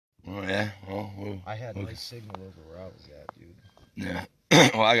Oh, yeah? Well, I had nice signal over where I was at, dude. Yeah.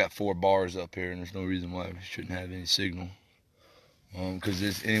 Well, I got 4 bars up here, and there's no reason why we shouldn't have any signal. Because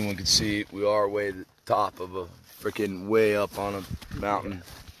if anyone can see, we are way at the top of a freaking way up on a mountain.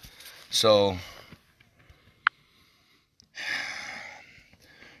 So,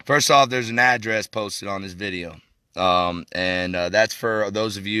 first off, there's an address posted on this video. And that's for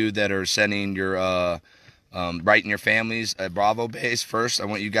those of you that are sending your, writing your families at Bravo Base. First, I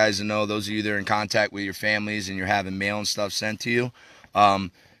want you guys to know, those of you that are in contact with your families and you're having mail and stuff sent to you,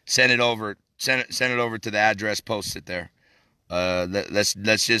 send it over to the address posted there. Let's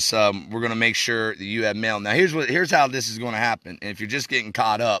just we're gonna make sure that you have mail. Now here's how this is gonna happen. And if you're just getting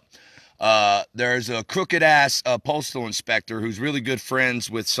caught up, there's a crooked ass postal inspector who's really good friends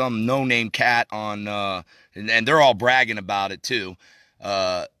with some no-name cat on and they're all bragging about it too.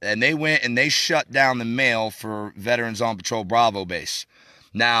 And they went and they shut down the mail for Veterans on Patrol Bravo Base.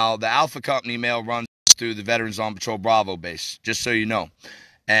 Now the Alpha Company mail runs through the Veterans on Patrol Bravo Base, just so you know.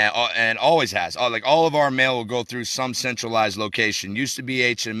 And always has. Like, all of our mail will go through some centralized location. Used to be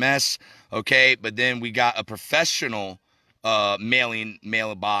HMS, okay, but then we got a professional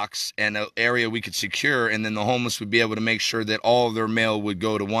mailbox and an area we could secure, and then the homeless would be able to make sure that all of their mail would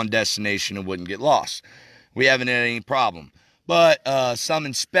go to one destination and wouldn't get lost. We haven't had any problem. But some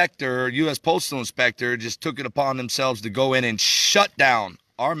inspector, U.S. Postal Inspector, just took it upon themselves to go in and shut down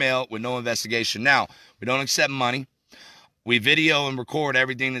our mail with no investigation. Now, we don't accept money. We video and record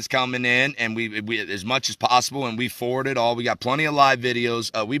everything that's coming in, and we as much as possible, and we forward it all. We got plenty of live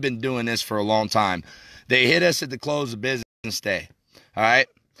videos. We've been doing this for a long time. They hit us at the close of business day. All right?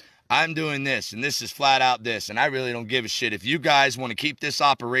 I'm doing this, and this is flat out this, and I really don't give a shit. If you guys want to keep this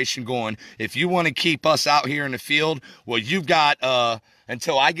operation going, if you want to keep us out here in the field, well, you've got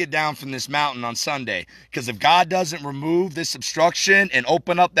until I get down from this mountain on Sunday. Because if God doesn't remove this obstruction and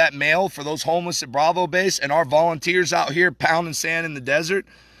open up that mail for those homeless at Bravo Base and our volunteers out here pounding sand in the desert,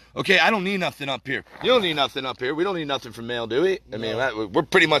 okay, I don't need nothing up here. You don't need nothing up here. We don't need nothing from mail, do we? I mean, we're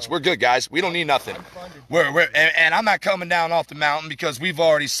pretty much, we're good, guys. We don't need nothing. And I'm not coming down off the mountain because we've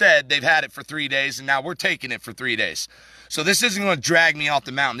already said they've had it for 3 days, and now we're taking it for 3 days. So this isn't going to drag me off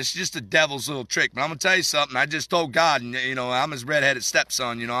the mountain. This is just a devil's little trick. But I'm going to tell you something. I just told God, and, you know, I'm his redheaded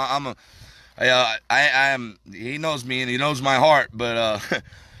stepson. You know, he knows me and he knows my heart. But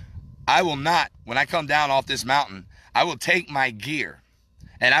I will not, when I come down off this mountain, I will take my gear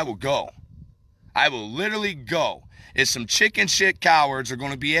and I will go. I will literally go. If some chicken shit cowards are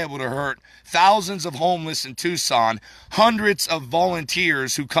going to be able to hurt thousands of homeless in Tucson, hundreds of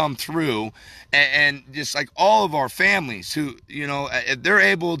volunteers who come through, and just like all of our families who, you know, they're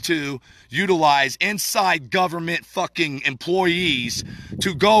able to utilize inside government fucking employees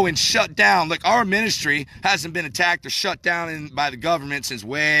to go and shut down. Like, our ministry hasn't been attacked or shut down by the government since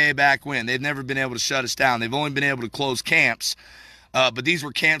way back when. They've never been able to shut us down. They've only been able to close camps. But these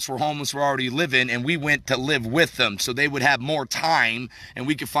were camps where homeless were already living, and we went to live with them so they would have more time, and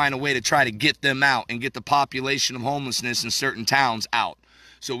we could find a way to try to get them out and get the population of homelessness in certain towns out.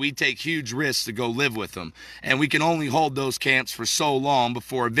 So we take huge risks to go live with them. And we can only hold those camps for so long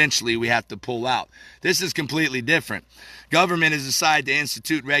before eventually we have to pull out. This is completely different. Government has decided to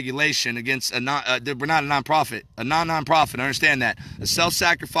institute regulation against we're not a nonprofit, a non-nonprofit, understand that. A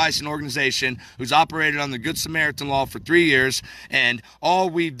self-sacrificing organization who's operated on the Good Samaritan law for 3 years, and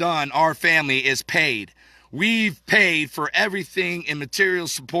all we've done, our family, is paid. We've paid for everything in material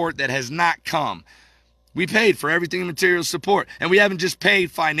support that has not come. We paid for everything in material support, and we haven't just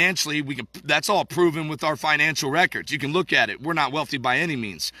paid financially. That's all proven with our financial records. You can look at it. We're not wealthy by any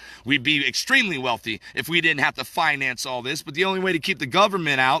means. We'd be extremely wealthy if we didn't have to finance all this, but the only way to keep the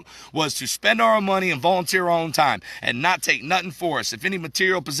government out was to spend our own money and volunteer our own time and not take nothing for us. If any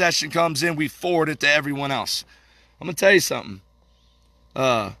material possession comes in, we forward it to everyone else. I'm going to tell you something.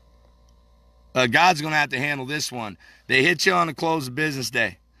 God's going to have to handle this one. They hit you on the close of business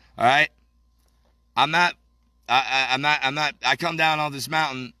day, all right? I come down on this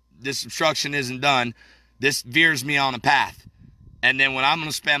mountain, this obstruction isn't done, this veers me on a path. And then what I'm going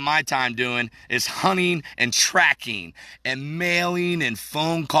to spend my time doing is hunting and tracking and mailing and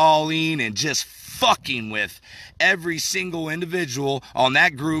phone calling and just fucking with every single individual on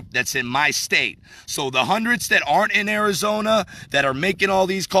that group that's in my state. So the hundreds that aren't in Arizona that are making all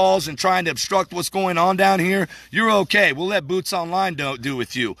these calls and trying to obstruct what's going on down here, you're okay. We'll let Boots Online do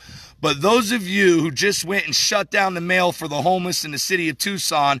with you. But those of you who just went and shut down the mail for the homeless in the city of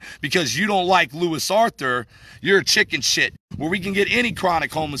Tucson because you don't like Lewis Arthur, you're a chicken shit. Where we can get any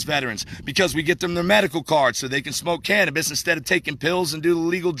chronic homeless veterans because we get them their medical cards so they can smoke cannabis instead of taking pills and do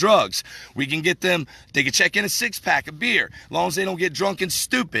illegal drugs. We can get them them they can check in a 6-pack of beer, as long as they don't get drunk and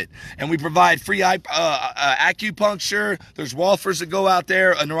stupid. And we provide free acupuncture. There's Walfers that go out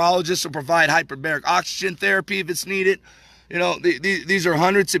there. A neurologist will provide hyperbaric oxygen therapy if it's needed. You know, these are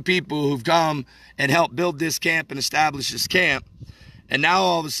hundreds of people who've come and helped build this camp and establish this camp. And now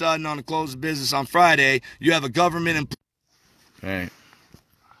all of a sudden, on the close of business on Friday, you have a government employee.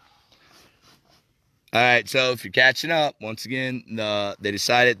 All right, so if you're catching up, once again, they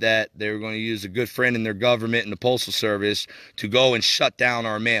decided that they were going to use a good friend in their government and the Postal Service to go and shut down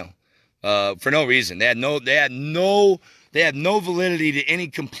our mail for no reason. They had no validity to any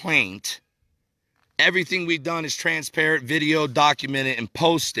complaint. Everything we've done is transparent, video, documented, and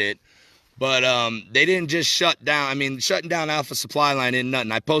posted. But they didn't just shut down. I mean, shutting down Alpha Supply Line ain't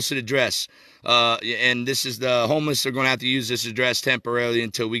nothing. I posted address. And this is the homeless are going to have to use this address temporarily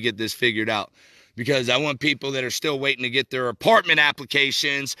until we get this figured out. Because I want people that are still waiting to get their apartment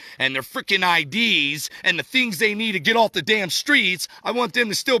applications and their freaking IDs and the things they need to get off the damn streets, I want them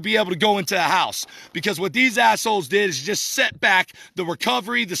to still be able to go into the house. Because what these assholes did is just set back the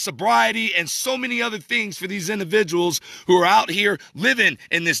recovery, the sobriety, and so many other things for these individuals who are out here living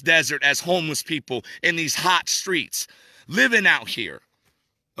in this desert as homeless people in these hot streets. Living out here,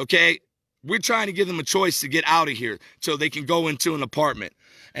 okay? We're trying to give them a choice to get out of here so they can go into an apartment.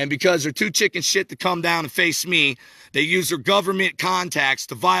 And because they're too chicken shit to come down and face me, they use their government contacts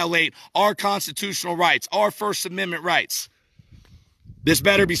to violate our constitutional rights, our First Amendment rights. This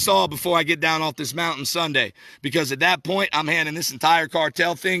better be solved before I get down off this mountain Sunday. Because at that point, I'm handing this entire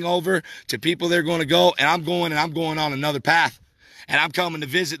cartel thing over to people that are going to go, and I'm going on another path. And I'm coming to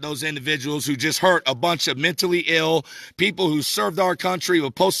visit those individuals who just hurt a bunch of mentally ill people who served our country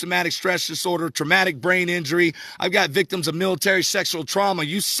with post-traumatic stress disorder, traumatic brain injury. I've got victims of military sexual trauma.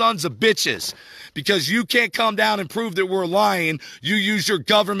 You sons of bitches. Because you can't come down and prove that we're lying. You use your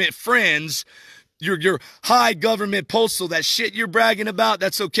government friends, your high government postal, that shit you're bragging about,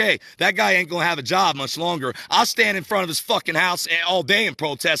 that's okay. That guy ain't going to have a job much longer. I'll stand in front of his fucking house all day and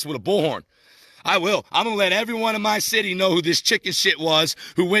protest with a bullhorn. I will. I'm going to let everyone in my city know who this chicken shit was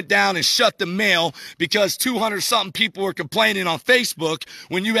who went down and shut the mail because 200-something people were complaining on Facebook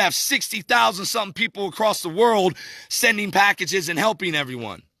when you have 60,000-something people across the world sending packages and helping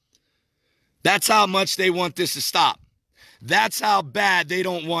everyone. That's how much they want this to stop. That's how bad they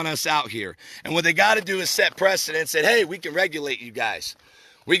don't want us out here. And what they got to do is set precedents that, hey, we can regulate you guys.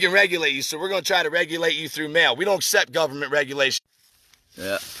 We can regulate you, so we're going to try to regulate you through mail. We don't accept government regulation.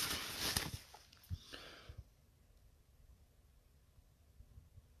 Yeah.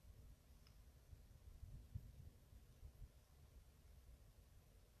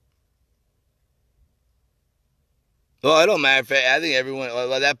 Well, it don't matter. I think everyone,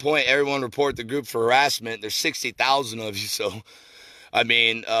 at that point, everyone report the group for harassment. There's 60,000 of you. So, I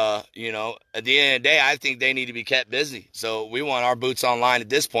mean, you know, at the end of the day, I think they need to be kept busy. So we want our boots online at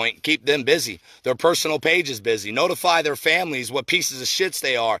this point. Keep them busy. Their personal pages busy. Notify their families what pieces of shits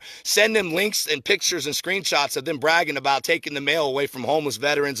they are. Send them links and pictures and screenshots of them bragging about taking the mail away from homeless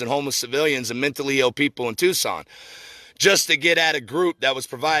veterans and homeless civilians and mentally ill people in Tucson. Just to get at a group that was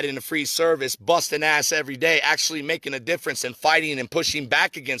providing a free service, busting ass every day, actually making a difference and fighting and pushing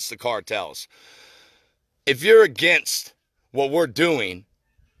back against the cartels. If you're against what we're doing,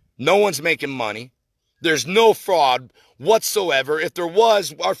 no one's making money. There's no fraud whatsoever. If there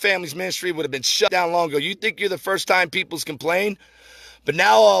was, our family's ministry would have been shut down long ago. You think you're the first time people's complained? But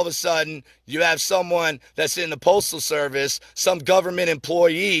now all of a sudden, you have someone that's in the Postal Service, some government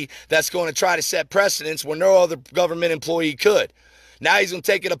employee that's going to try to set precedents where no other government employee could. Now he's going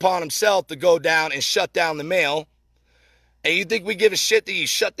to take it upon himself to go down and shut down the mail. And you think we give a shit that you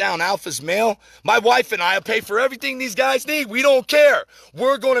shut down Alpha's mail? My wife and I will pay for everything these guys need. We don't care.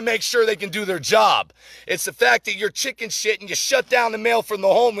 We're going to make sure they can do their job. It's the fact that you're chicken shit and you shut down the mail from the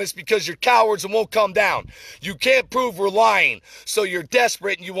homeless because you're cowards and won't come down. You can't prove we're lying, so you're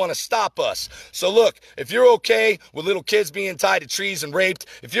desperate and you want to stop us. So look, if you're okay with little kids being tied to trees and raped,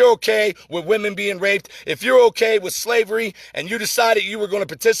 if you're okay with women being raped, if you're okay with slavery and you decided you were going to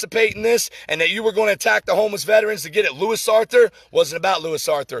participate in this and that you were going to attack the homeless veterans to get at Louis Arthur, wasn't about Louis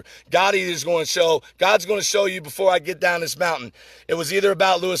Arthur. God's going to show you before I get down this mountain. It was either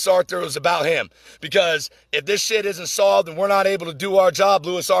about Louis Arthur or it was about him. Because if this shit isn't solved and we're not able to do our job,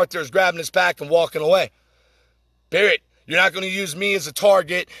 Louis Arthur is grabbing his pack and walking away. Period. You're not going to use me as a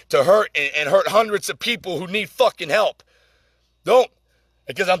target to hurt and hurt hundreds of people who need fucking help. Don't.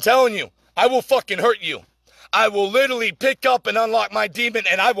 Because I'm telling you, I will fucking hurt you. I will literally pick up and unlock my demon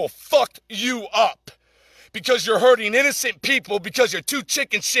and I will fuck you up. because you're hurting innocent people because you're too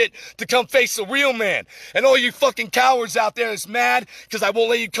chicken shit to come face a real man. And all you fucking cowards out there that's mad because I won't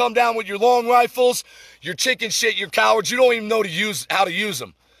let you come down with your long rifles, you're chicken shit, you're cowards. You don't even know how to use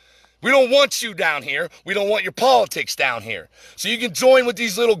them. We don't want you down here. We don't want your politics down here. So you can join with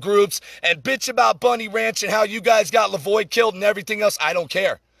these little groups and bitch about Bunny Ranch and how you guys got Lavoy killed and everything else. I don't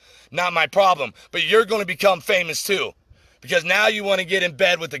care. Not my problem. But you're going to become famous too. Because now you want to get in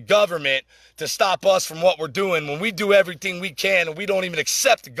bed with the government to stop us from what we're doing when we do everything we can and we don't even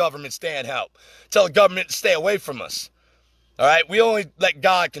accept the government staying help. Tell the government to stay away from us. All right? We only let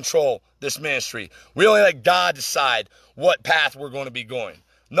God control this ministry. We only let God decide what path we're going to be going.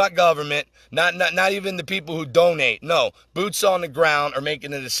 Not government, not even the people who donate. No, boots on the ground are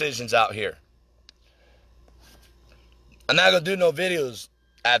making the decisions out here. I'm not going to do no videos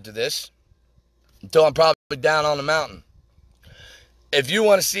after this until I'm probably down on the mountain. If you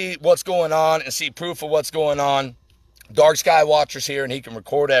want to see what's going on and see proof of what's going on, Dark Sky Watcher's here and he can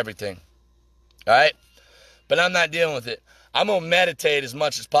record everything. All right? But I'm not dealing with it. I'm going to meditate as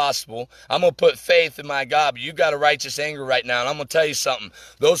much as possible. I'm going to put faith in my God. But you got a righteous anger right now. And I'm going to tell you something.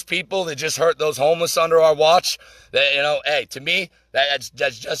 Those people that just hurt those homeless under our watch, that, you know, hey, to me, that's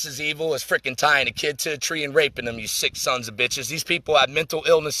just as evil as freaking tying a kid to a tree and raping them, you sick sons of bitches. These people have mental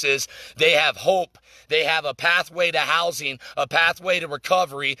illnesses. They have hope. They have a pathway to housing, a pathway to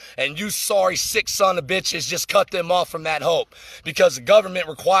recovery, and you sorry sick son of bitches just cut them off from that hope because the government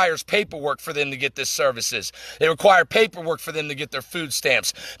requires paperwork for them to get this services. They require paperwork for them to get their food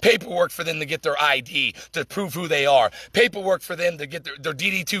stamps, paperwork for them to get their ID to prove who they are, paperwork for them to get their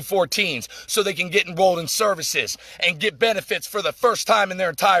DD-214s so they can get enrolled in services and get benefits for the first time in their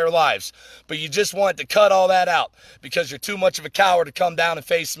entire lives. But you just want to cut all that out because you're too much of a coward to come down and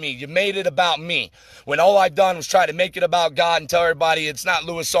face me. You made it about me. When all I've done was try to make it about God and tell everybody it's not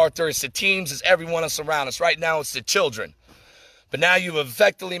Louis Arthur, it's the teams, it's everyone else around us. Right now, it's the children. But now you've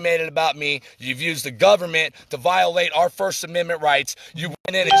effectively made it about me. You've used the government to violate our First Amendment rights. You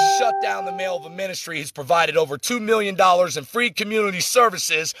went in and shut down the mail of a ministry who's provided over $2 million in free community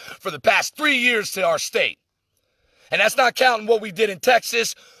services for the past 3 years to our state. And that's not counting what we did in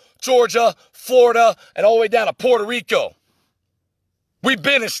Texas, Georgia, Florida, and all the way down to Puerto Rico. We've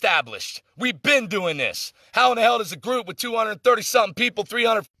been established. We've been doing this. How in the hell does a group with 230-something people,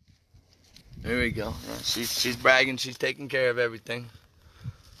 300... There we go. Yeah, she's bragging. She's taking care of everything.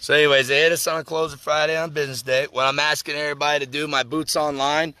 So anyways, they hit us on a closing Friday on business day. What I'm asking everybody to do, my boots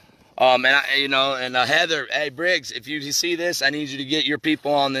online. Heather, hey, Briggs, if you see this, I need you to get your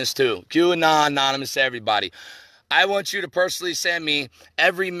people on this too. QAnon, anonymous to everybody. I want you to personally send me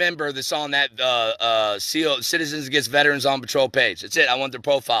every member that's on that Citizens Against Veterans on Patrol page. That's it. I want their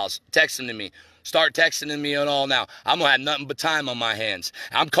profiles. Text them to me. Start texting me and all now. I'm going to have nothing but time on my hands.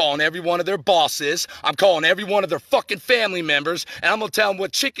 I'm calling every one of their bosses. I'm calling every one of their fucking family members. And I'm going to tell them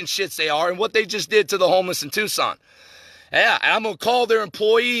what chicken shits they are and what they just did to the homeless in Tucson. Yeah, and I'm going to call their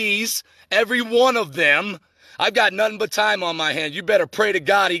employees, every one of them. I've got nothing but time on my hand. You better pray to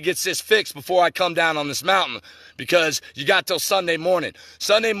God he gets this fixed before I come down on this mountain because you got till Sunday morning.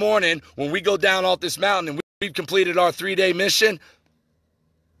 Sunday morning, when we go down off this mountain and we've completed our 3-day mission,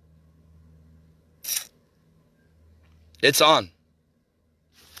 it's on.